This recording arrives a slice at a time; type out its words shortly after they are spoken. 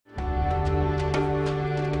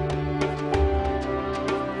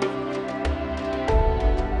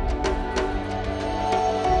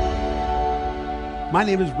My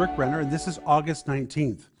name is Rick Renner, and this is August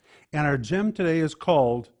 19th. And our gem today is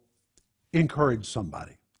called Encourage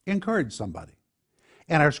Somebody. Encourage somebody.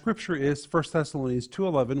 And our scripture is 1 Thessalonians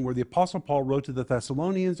 2:11, where the Apostle Paul wrote to the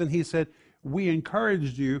Thessalonians, and he said, we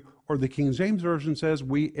encouraged you, or the King James Version says,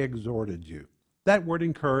 we exhorted you. That word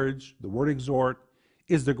encourage, the word exhort,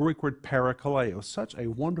 is the Greek word parakaleo, such a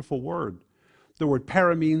wonderful word. The word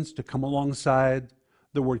para means to come alongside.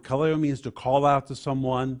 The word kaleo means to call out to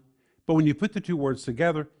someone. But when you put the two words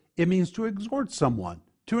together, it means to exhort someone,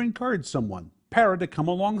 to encourage someone. Para, to come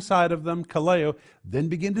alongside of them, kaleo, then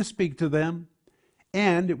begin to speak to them.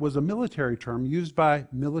 And it was a military term used by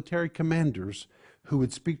military commanders who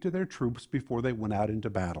would speak to their troops before they went out into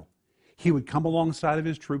battle. He would come alongside of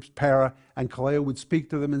his troops, para, and kaleo would speak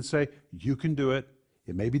to them and say, you can do it.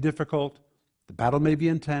 It may be difficult. The battle may be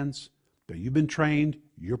intense, but you've been trained.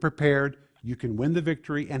 You're prepared. You can win the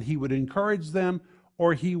victory. And he would encourage them,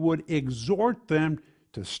 or he would exhort them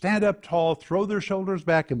to stand up tall, throw their shoulders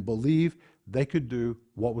back, and believe they could do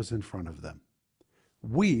what was in front of them.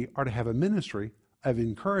 We are to have a ministry of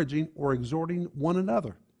encouraging or exhorting one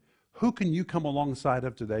another. Who can you come alongside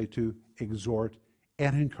of today to exhort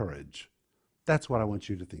and encourage? That's what I want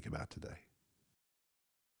you to think about today.